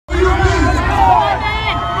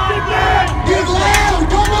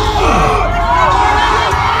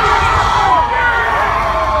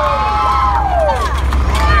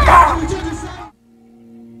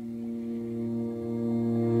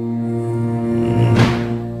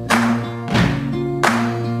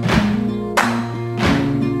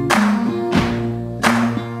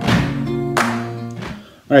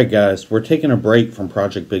Alright guys, we're taking a break from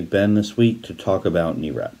Project Big Ben this week to talk about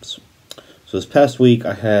knee reps. So this past week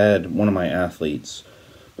I had one of my athletes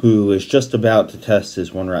who is just about to test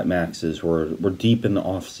his 1 rep maxes. We're deep in the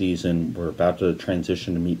off season, we're about to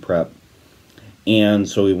transition to meet prep, and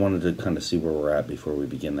so we wanted to kind of see where we're at before we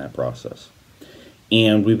begin that process.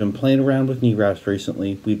 And we've been playing around with knee reps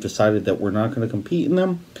recently. We've decided that we're not going to compete in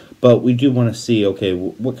them, but we do want to see, okay,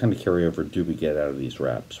 what kind of carryover do we get out of these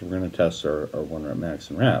reps? We're going to test our 1 rep max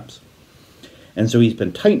and reps. And so he's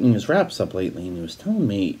been tightening his reps up lately, and he was telling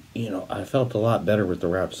me, I felt a lot better with the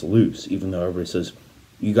reps loose, even though everybody says,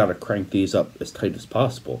 you got to crank these up as tight as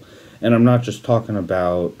possible. And I'm not just talking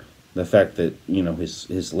about the fact that,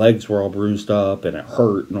 his legs were all bruised up and it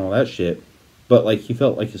hurt and all that shit, but like he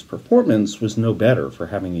felt like his performance was no better for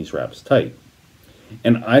having these reps tight.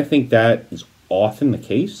 And I think that is often the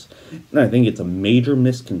case, and I think it's a major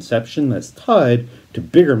misconception that's tied to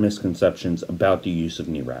bigger misconceptions about the use of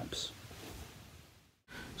knee reps.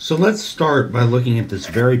 So let's start by looking at this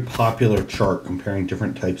very popular chart comparing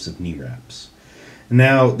different types of knee reps.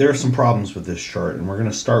 Now, there are some problems with this chart, and we're going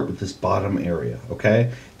to start with this bottom area,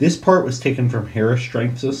 okay? This part was taken from Harris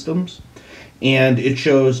Strength Systems, and it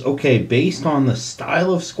shows, okay, based on the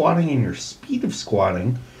style of squatting and your speed of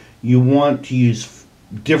squatting, you want to use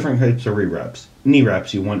different types of knee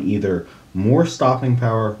reps. You want either more stopping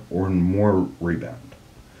power or more rebound.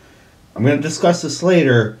 I'm going to discuss this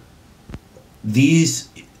later. The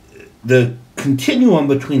continuum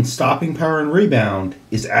between stopping power and rebound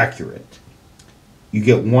is accurate. You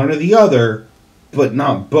get one or the other, but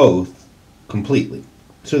not both completely.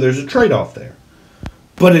 So there's a trade-off there.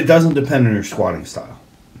 But it doesn't depend on your squatting style.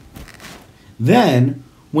 Then,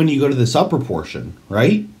 when you go to this upper portion,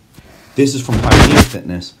 right? This is from Pioneer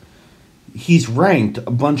Fitness. He's ranked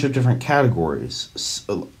a bunch of different categories.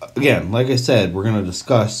 So, again, like I said, we're going to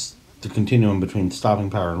discuss the continuum between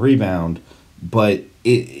stopping power and rebound, but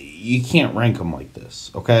you can't rank them like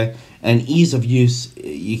this, okay? And ease of use,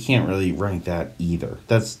 you can't really rank that either.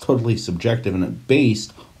 That's totally subjective and it's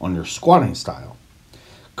based on your squatting style.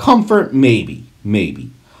 Comfort, maybe.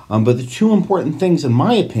 But the two important things, in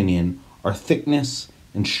my opinion, are thickness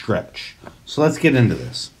and stretch. So let's get into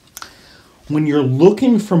this. When you're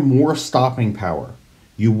looking for more stopping power,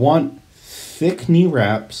 you want thick knee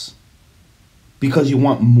reps because you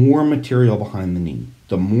want more material behind the knee.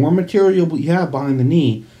 The more material you have behind the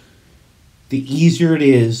knee, the easier it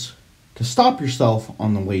is to stop yourself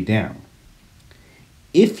on the way down.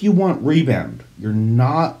 If you want rebound, you're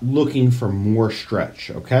not looking for more stretch,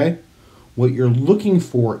 okay? What you're looking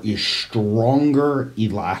for is stronger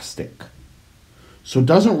elastic. So it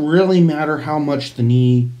doesn't really matter how much the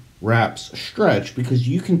knee wraps stretch, because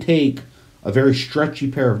you can take a very stretchy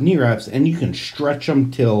pair of knee wraps and you can stretch them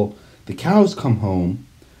till the cows come home,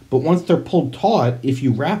 but once they're pulled taut, if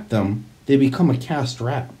you wrap them, they become a cast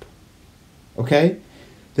wrap. Okay?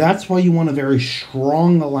 That's why you want a very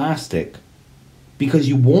strong elastic, because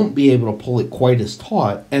you won't be able to pull it quite as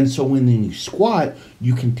taut, and so when you squat,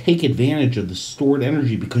 you can take advantage of the stored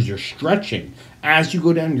energy because you're stretching. As you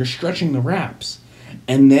go down, you're stretching the wraps,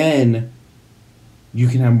 and then you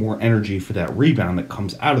can have more energy for that rebound that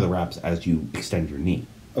comes out of the wraps as you extend your knee.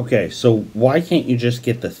 Okay, so why can't you just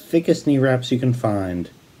get the thickest knee wraps you can find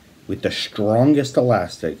with the strongest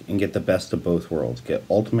elastic and get the best of both worlds? Get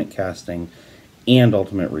ultimate casting and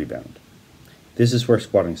ultimate rebound. This is where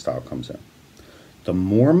squatting style comes in. The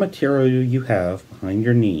more material you have behind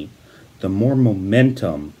your knee, the more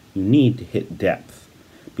momentum you need to hit depth,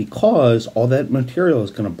 because all that material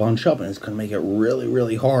is going to bunch up and it's going to make it really,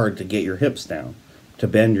 really hard to get your hips down, to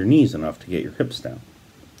bend your knees enough to get your hips down.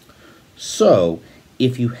 So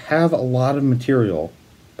if you have a lot of material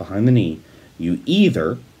behind the knee, you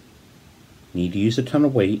either need to use a ton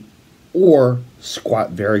of weight or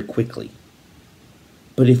squat very quickly.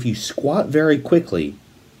 But if you squat very quickly,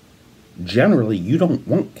 generally you don't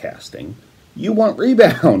want casting, you want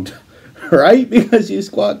rebound, right? Because you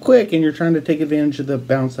squat quick and you're trying to take advantage of the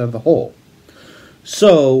bounce out of the hole.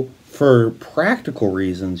 So for practical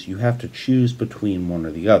reasons, you have to choose between one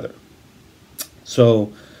or the other.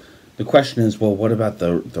 So the question is, well, what about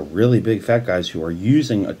the really big fat guys who are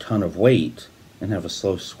using a ton of weight and have a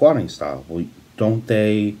slow squatting style? Well, couldn't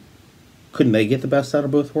they get the best out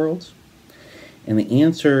of both worlds? And the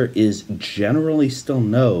answer is generally still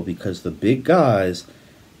no, because the big guys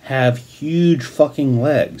have huge fucking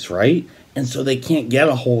legs, right? And so they can't get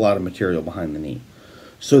a whole lot of material behind the knee.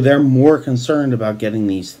 So they're more concerned about getting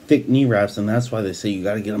these thick knee wraps, and that's why they say you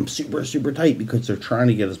got to get them super, super tight, because they're trying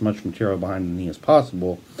to get as much material behind the knee as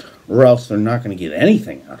possible, or else they're not going to get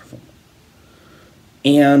anything out of them.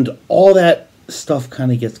 And all that stuff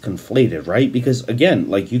kind of gets conflated, right? Because again,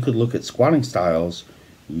 like you could look at squatting styles,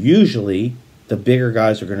 usually the bigger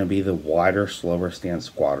guys are going to be the wider, slower stance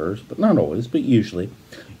squatters, but not always, but usually.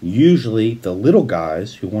 Usually the little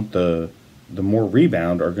guys who want the more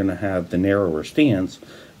rebound are going to have the narrower stance,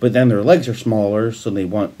 but then their legs are smaller, so they're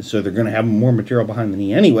going to have more material behind the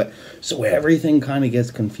knee anyway. So everything kind of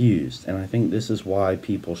gets confused, and I think this is why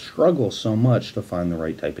people struggle so much to find the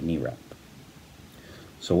right type of knee wrap.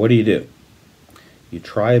 So what do? You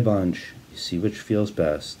try a bunch, you see which feels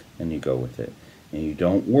best, and you go with it. And you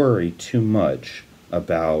don't worry too much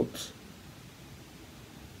about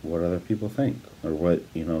what other people think or what,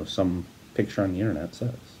 some picture on the internet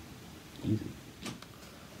says. Easy.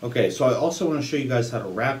 Okay, so I also want to show you guys how to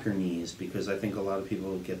wrap your knees, because I think a lot of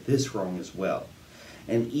people get this wrong as well.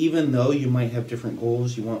 And even though you might have different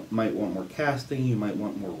goals, you might want more casting, you might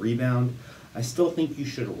want more rebound, I still think you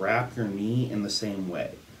should wrap your knee in the same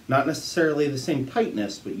way. Not necessarily the same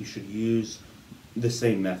tightness, but you should use the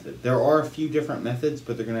same method. There are a few different methods,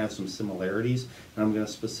 but they're going to have some similarities, and I'm going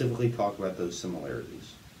to specifically talk about those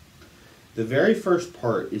similarities. The very first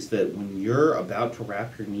part is that when you're about to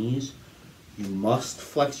wrap your knees, you must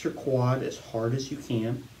flex your quad as hard as you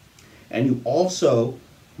can, and you also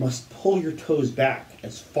must pull your toes back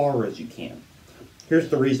as far as you can. Here's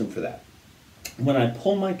the reason for that. When I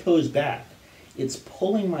pull my toes back, it's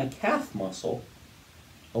pulling my calf muscle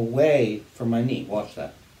away from my knee. Watch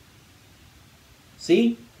that.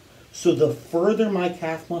 See? So the further my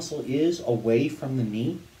calf muscle is away from the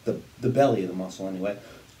knee, the belly of the muscle anyway,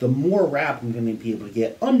 the more wrap I'm going to be able to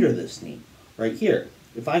get under this knee, right here.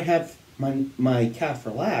 If I have my calf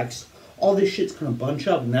relaxed, all this shit's going to bunch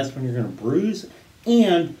up, and that's when you're going to bruise,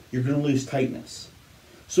 and you're going to lose tightness.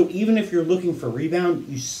 So even if you're looking for rebound,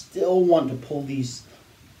 you still want to pull these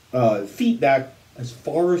feet back as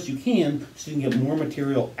far as you can so you can get more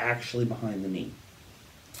material actually behind the knee.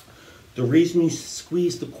 The reason you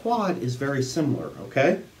squeeze the quad is very similar,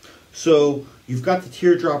 okay? So you've got the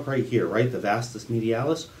teardrop right here, right? The vastus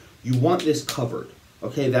medialis. You want this covered,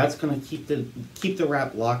 okay? That's going to keep the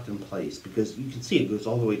wrap locked in place, because you can see it goes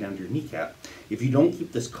all the way down to your kneecap. If you don't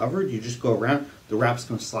keep this covered, you just go around, the wrap's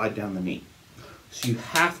going to slide down the knee. So you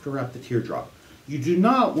have to wrap the teardrop. You do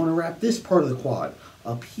not want to wrap this part of the quad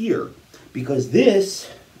up here, because this,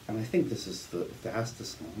 and I think this is the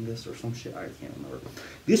vastus longus or some shit, I can't remember.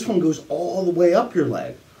 This one goes all the way up your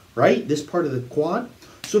leg, right? This part of the quad.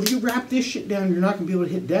 So if you wrap this shit down, you're not going to be able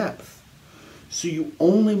to hit depth. So you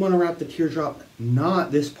only want to wrap the teardrop,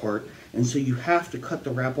 not this part, and so you have to cut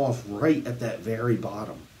the wrap off right at that very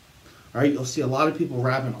bottom. All right, you'll see a lot of people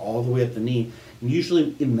wrapping all the way up the knee, and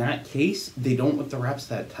usually in that case, they don't want the wraps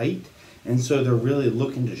that tight, and so they're really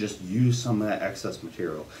looking to just use some of that excess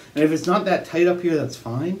material. And if it's not that tight up here, that's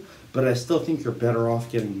fine, but I still think you're better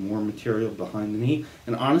off getting more material behind the knee.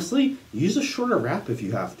 And honestly, use a shorter wrap if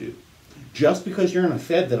you have to. Just because you're in a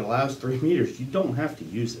Fed that allows 3 meters, you don't have to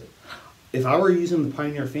use it. If I were using the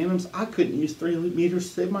Pioneer Phantoms, I couldn't use 3 meters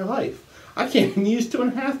to save my life. I can't even use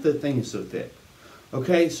 2.5, the thing is so thick.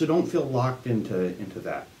 Okay, so don't feel locked into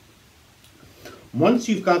that. Once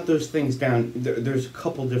you've got those things down, there's a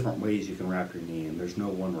couple different ways you can wrap your knee, and there's no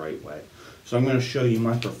one right way. So I'm going to show you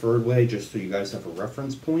my preferred way just so you guys have a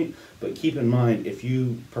reference point. But keep in mind, if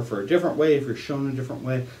you prefer a different way, if you're shown a different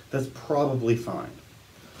way, that's probably fine.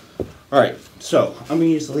 Alright, so I'm going to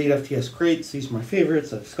use the Elitefts crates. These are my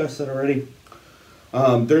favorites. I've discussed that already.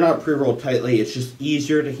 They're not pre-rolled tightly. It's just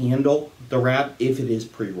easier to handle the wrap if it is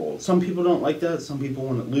pre-rolled. Some people don't like that. Some people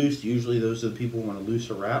want it loose. Usually those are the people who want a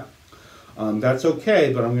looser wrap. That's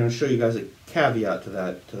okay, but I'm going to show you guys a caveat to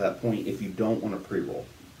that point if you don't want to pre-roll.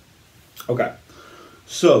 Okay,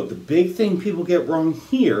 so the big thing people get wrong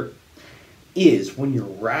here is when you're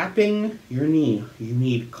wrapping your knee, you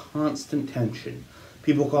need constant tension.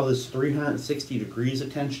 People call this 360 degrees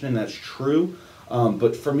of tension, and that's true.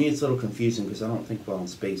 But for me, it's a little confusing because I don't think well in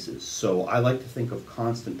spaces. So I like to think of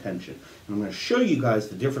constant tension. And I'm going to show you guys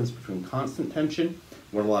the difference between constant tension and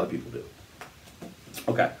what a lot of people do.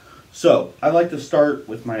 Okay, so I like to start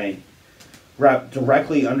with my wrap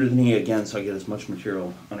directly under the knee again so I get as much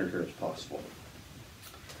material under here as possible.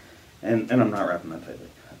 And I'm not wrapping that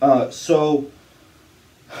tightly. So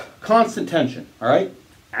constant tension, all right?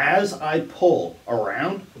 As I pull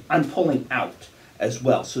around, I'm pulling out as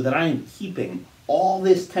well so that I am keeping all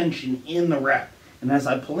this tension in the wrap. And as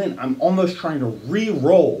I pull in, I'm almost trying to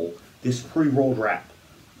re-roll this pre-rolled wrap.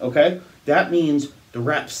 Okay? That means the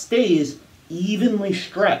wrap stays evenly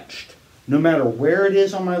stretched. No matter where it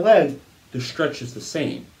is on my leg, the stretch is the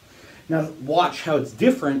same. Now watch how it's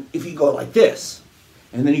different if you go like this.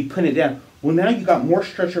 And then you pin it down. Well, now you got more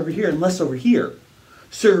stretch over here and less over here.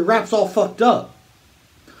 So your wrap's all fucked up.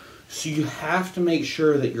 So you have to make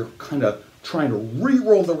sure that you're kind of trying to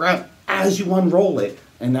re-roll the wrap as you unroll it,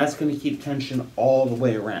 and that's going to keep tension all the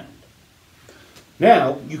way around.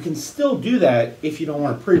 Now, you can still do that if you don't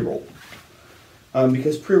want to pre-roll.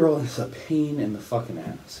 Because pre-roll is a pain in the fucking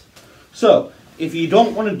ass. So, if you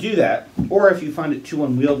don't want to do that, or if you find it too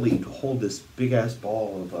unwieldy to hold this big-ass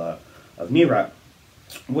ball of knee wrap,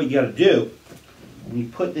 what you got to do, when you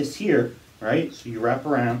put this here, right, so you wrap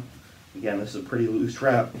around, again, this is a pretty loose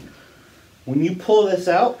wrap, when you pull this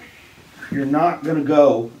out, you're not going to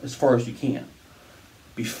go as far as you can.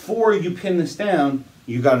 Before you pin this down,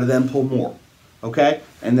 you got to then pull more, okay?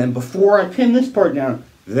 And then before I pin this part down,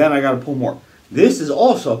 then I got to pull more. This is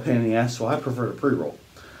also a pain in the ass, so I prefer to pre-roll.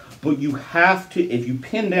 But you have to, if you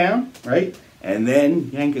pin down, right, and then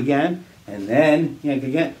yank again, and then yank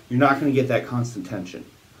again, you're not going to get that constant tension,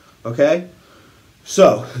 okay?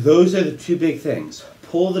 So, those are the two big things.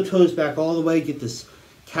 Pull the toes back all the way, get this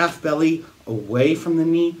calf belly away from the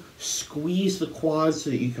knee, squeeze the quad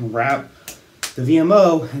so that you can wrap the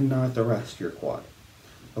VMO and not the rest of your quad,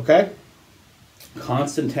 okay?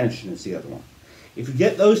 Constant tension is the other one. If you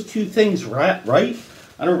get those two things right,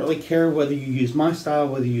 I don't really care whether you use my style,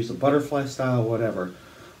 whether you use a butterfly style, whatever.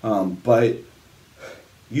 But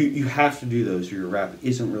you have to do those or your wrap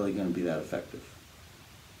isn't really going to be that effective.